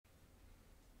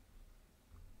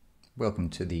Welcome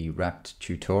to the RAPT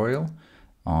tutorial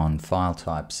on file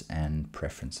types and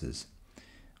preferences.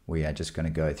 We are just going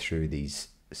to go through these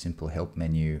simple help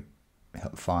menu,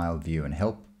 file, view and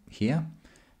help here,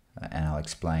 and I'll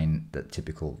explain the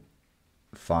typical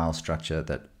file structure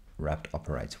that RAPT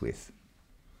operates with.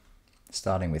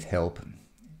 Starting with help,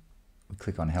 we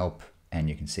click on help and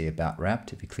you can see about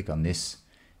RAPT. If you click on this,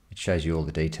 it shows you all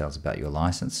the details about your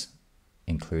license,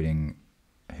 including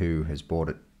who has bought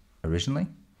it originally.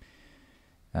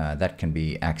 That can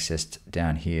be accessed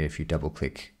down here if you double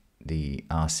click the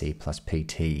RC plus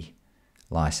PT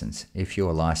license. If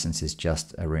your license is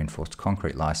just a reinforced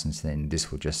concrete license, then this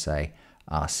will just say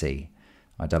RC.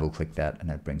 I double click that and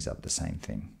it brings up the same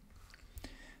thing.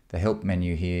 The help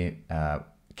menu here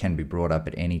can be brought up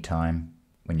at any time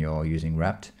when you're using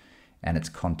RAPT, and it's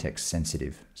context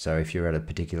sensitive. So if you're at a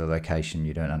particular location,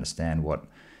 you don't understand what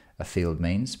a field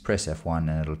means, press F1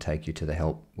 and it'll take you to the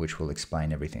help, which will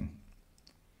explain everything.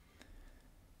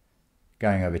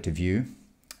 Going over to view,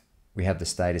 we have the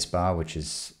status bar, which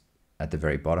is at the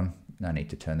very bottom. No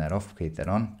need to turn that off, keep that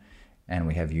on. And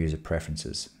we have user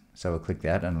preferences. So we'll click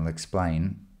that and it'll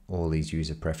explain all these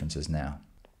user preferences now.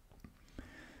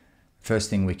 First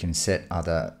thing we can set are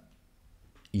the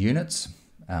units.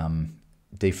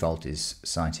 Default is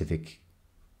scientific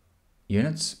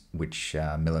units, which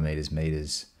millimeters,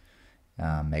 meters,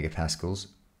 megapascals.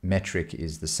 Metric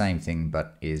is the same thing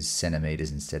but is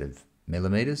centimeters instead of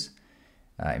millimeters.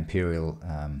 Imperial,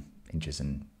 inches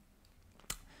and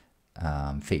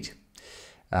feet.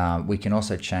 We can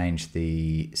also change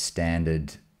the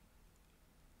standard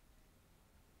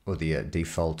or the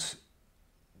default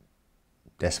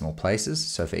decimal places.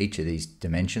 So for each of these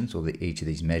dimensions or each of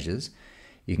these measures,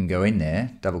 you can go in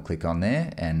there, double click on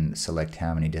there and select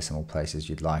how many decimal places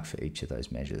you'd like for each of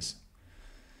those measures.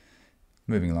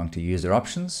 Moving along to user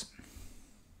options.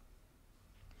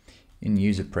 In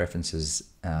user preferences,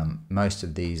 most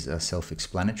of these are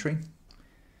self-explanatory.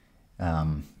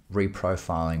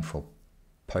 Reprofiling for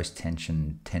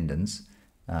post-tension tendons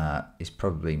is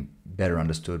probably better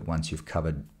understood once you've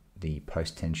covered the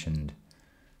post-tensioned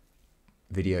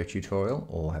video tutorial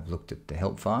or have looked at the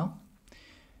help file.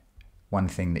 One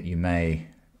thing that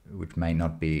which may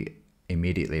not be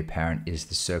immediately apparent, is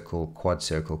the quad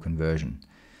circle conversion.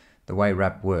 The way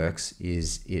RAPT works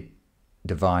is it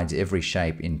divides every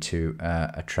shape into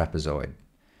a trapezoid.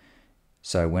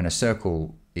 So when a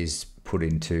circle is put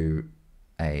into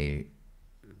a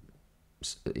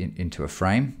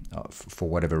frame, for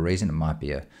whatever reason, it might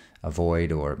be a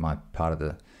void or it might be part of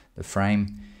the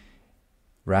frame,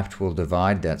 RAPT will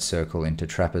divide that circle into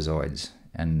trapezoids,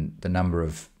 and the number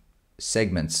of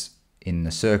segments in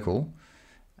the circle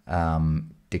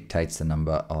dictates the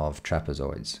number of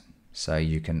trapezoids. So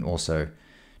you can also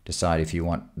decide if you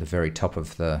want the very top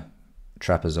of the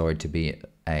trapezoid to be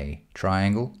a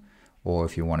triangle, or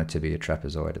if you want it to be a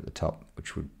trapezoid at the top,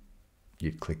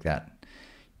 you'd click that.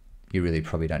 You really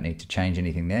probably don't need to change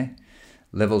anything there.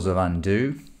 Levels of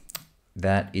undo,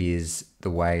 that is the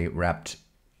way RAPT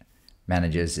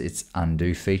manages its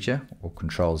undo feature, or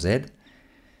Control Z.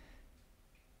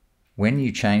 When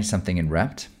you change something in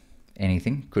RAPT,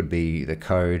 anything, could be the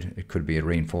code, it could be a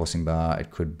reinforcing bar, it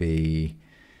could be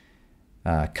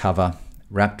cover,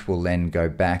 RAPT will then go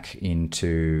back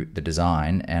into the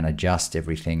design and adjust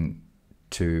everything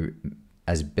to,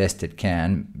 as best it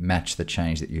can, match the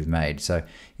change that you've made. So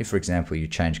if, for example, you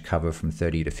change cover from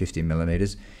 30 to 50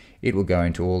 millimeters, it will go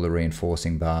into all the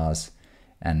reinforcing bars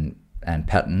and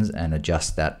patterns and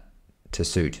adjust that to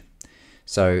suit.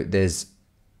 So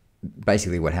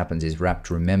basically what happens is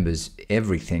RAPT remembers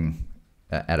everything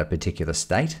at a particular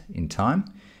state in time,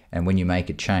 and when you make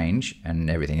a change and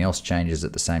everything else changes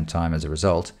at the same time as a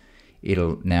result,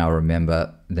 it'll now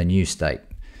remember the new state.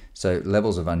 So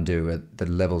levels of undo are the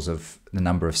levels of the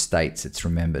number of states it's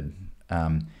remembered.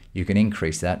 You can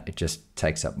increase that, it just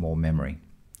takes up more memory.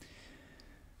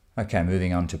 Okay,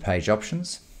 moving on to page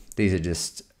options. These are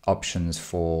just options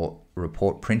for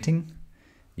report printing.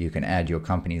 You can add your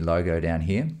company logo down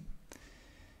here.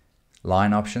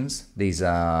 Line options, these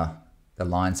are the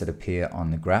lines that appear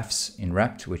on the graphs in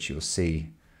RAPT, which you'll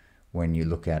see when you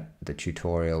look at the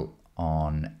tutorial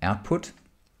on output.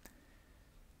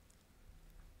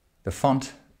 The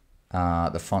font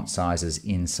sizes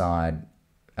inside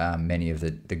many of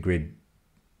the grid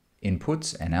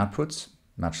inputs and outputs,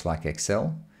 much like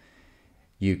Excel.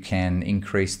 You can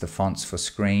increase the fonts for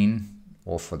screen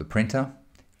or for the printer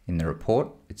in the report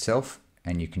itself,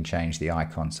 and you can change the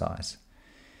icon size.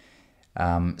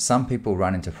 Some people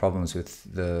run into problems with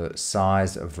the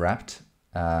size of RAPT,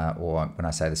 or when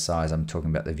I say the size, I'm talking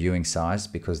about the viewing size,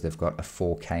 because they've got a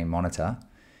 4K monitor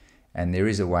And there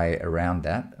is a way around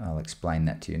that. I'll explain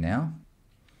that to you now.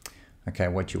 Okay,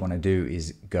 what you want to do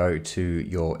is go to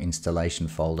your installation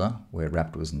folder where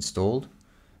RAPT was installed.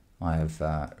 I have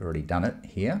already done it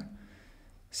here.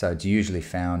 So it's usually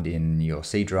found in your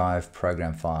C drive,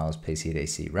 program files,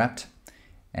 PCDC RAPT.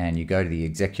 And you go to the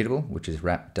executable, which is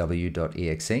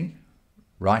raptw.exe.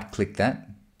 Right click that,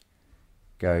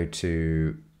 go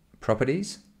to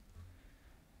properties,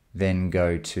 then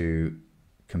go to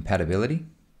compatibility,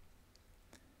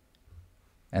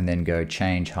 and then go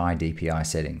change high DPI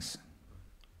settings.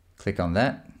 Click on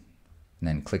that, and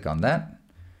then click on that,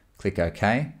 click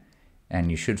OK,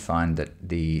 and you should find that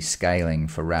the scaling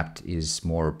for RAPT is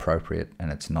more appropriate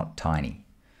and it's not tiny.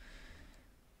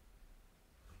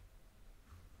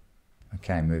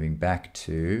 Okay, moving back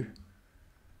to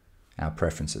our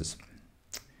preferences.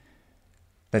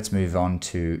 Let's move on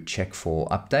to check for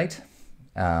update.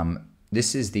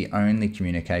 This is the only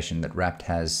communication that RAPT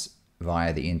has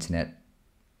via the internet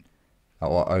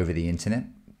or over the internet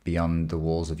beyond the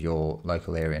walls of your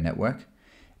local area network.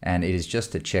 And it is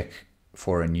just a check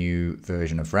for a new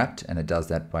version of RAPT, and it does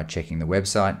that by checking the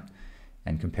website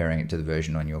and comparing it to the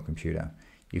version on your computer.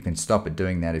 You can stop it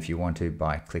doing that if you want to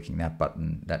by clicking that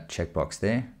button, that checkbox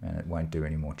there, and it won't do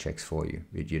any more checks for you.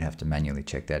 You'd have to manually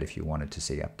check that if you wanted to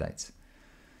see updates.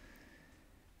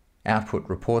 Output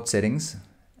report settings.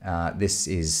 This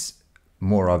is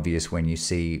more obvious when you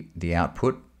see the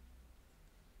output.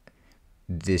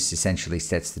 This essentially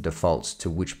sets the defaults to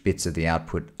which bits of the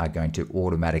output are going to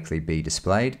automatically be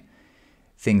displayed.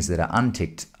 Things that are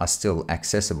unticked are still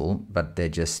accessible, but they're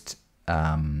just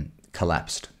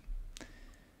collapsed.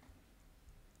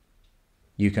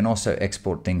 You can also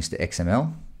export things to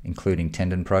XML, including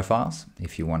tendon profiles,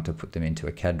 if you want to put them into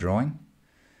a CAD drawing.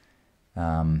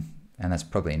 And that's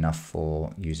probably enough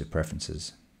for user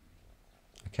preferences.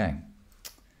 Okay.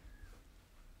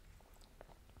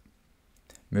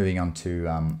 Moving on to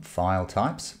file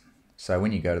types. So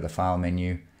when you go to the file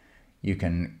menu, you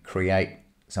can create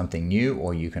something new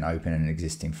or you can open an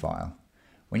existing file.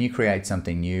 When you create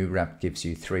something new, RAPT gives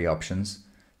you three options.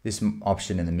 This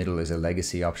option in the middle is a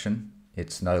legacy option.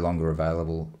 It's no longer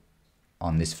available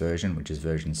on this version, which is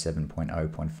version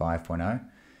 7.0.5.0.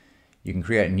 You can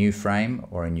create a new frame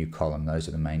or a new column. Those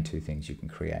are the main two things you can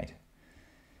create.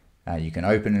 You can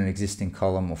open an existing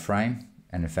column or frame,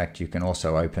 and in fact you can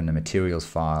also open a materials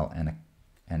file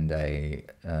and a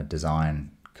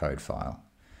design code file.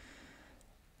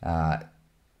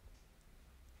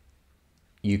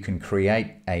 You can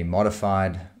create a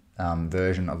modified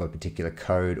version of a particular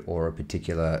code or a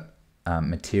particular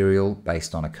material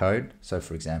based on a code. So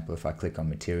for example, if I click on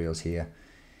materials here,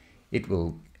 it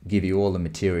will give you all the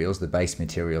materials, the base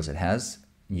materials it has.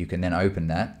 You can then open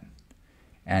that,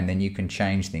 and then you can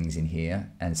change things in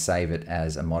here and save it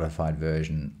as a modified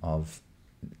version of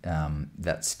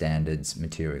that standard's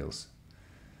materials.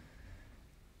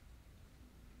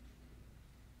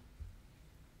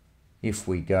 If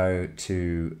we go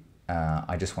to,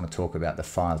 I just want to talk about the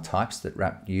file types that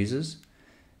RAPT uses.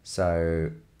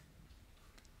 So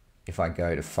if I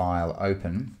go to File,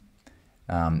 Open,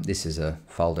 this is a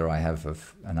folder I have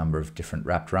of a number of different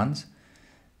RAPT runs.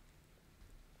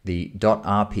 The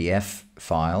 .rpf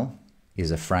file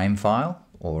is a frame file,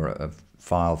 or a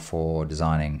file for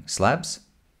designing slabs,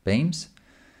 beams,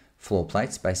 floor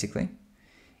plates basically.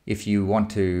 If you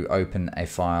want to open a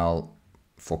file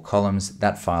for columns,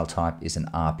 that file type is an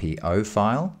RPO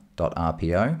file,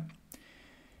 .rpo.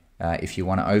 If you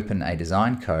want to open a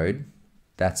design code,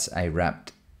 that's a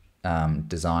RAPT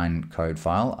design code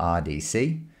file,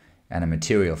 RDC, and a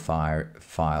material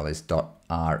file is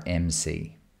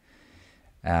 .rmc.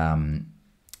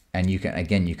 And you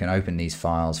can open these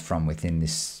files from within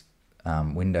this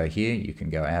window here. You can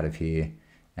go out of here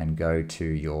and go to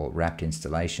your RAPT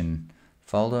installation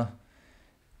folder.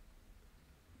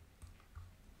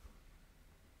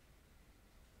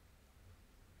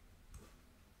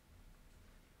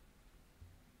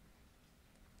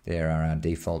 There are our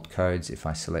default codes. If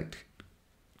I select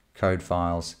code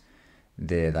files,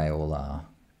 there they all are.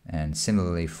 And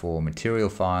similarly for material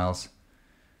files,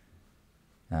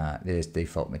 there's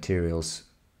default materials,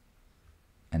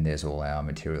 and there's all our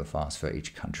material files for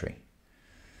each country.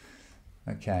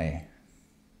 Okay.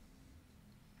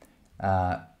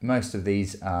 Most of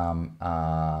these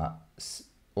are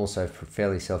also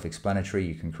fairly self-explanatory.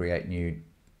 You can create new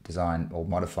design or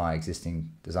modify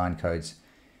existing design codes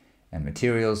and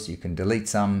materials. You can delete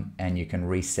some and you can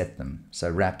reset them. So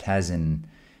RAPT has in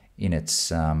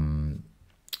its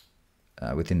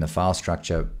within the file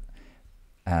structure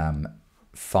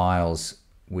files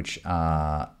which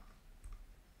are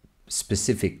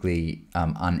specifically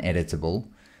uneditable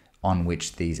on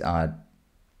which these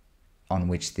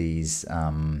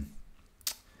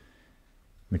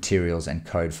materials and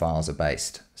code files are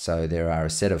based. So there are a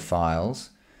set of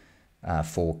files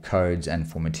for codes and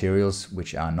for materials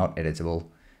which are not editable,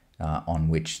 on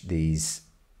which these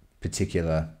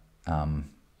particular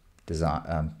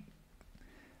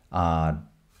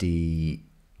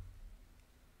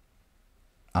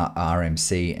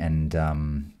RMC and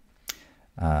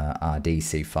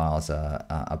RDC files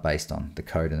are based on, the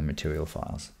code and the material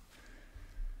files.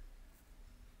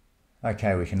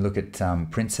 Okay, we can look at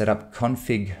print setup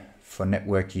config for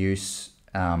network use.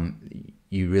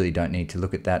 You really don't need to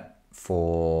look at that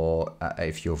for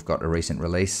if you've got a recent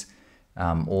release.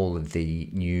 All of the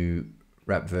new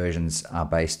RAPT versions are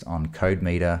based on code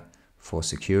meter for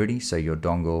security. So your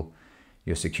dongle,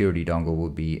 your security dongle will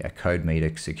be a code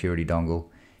meter security dongle,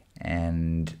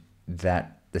 and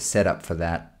that the setup for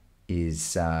that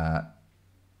is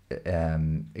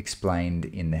explained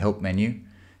in the help menu.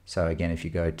 So again, if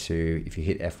you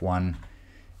hit F1,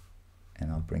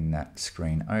 and I'll bring that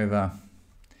screen over,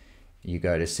 you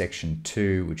go to section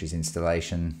 2, which is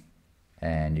installation,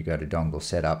 and you go to dongle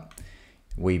setup.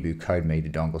 Weeboo code meter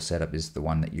dongle setup is the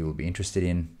one that you will be interested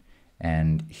in.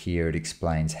 And here it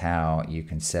explains how you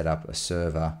can set up a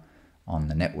server on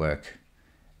the network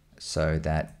so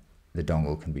that the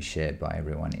dongle can be shared by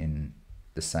everyone in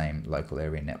the same local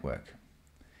area network.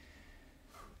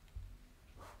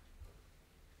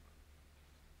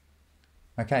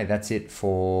 Okay, that's it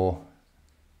for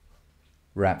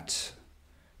RAPT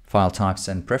file types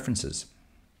and preferences.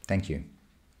 Thank you.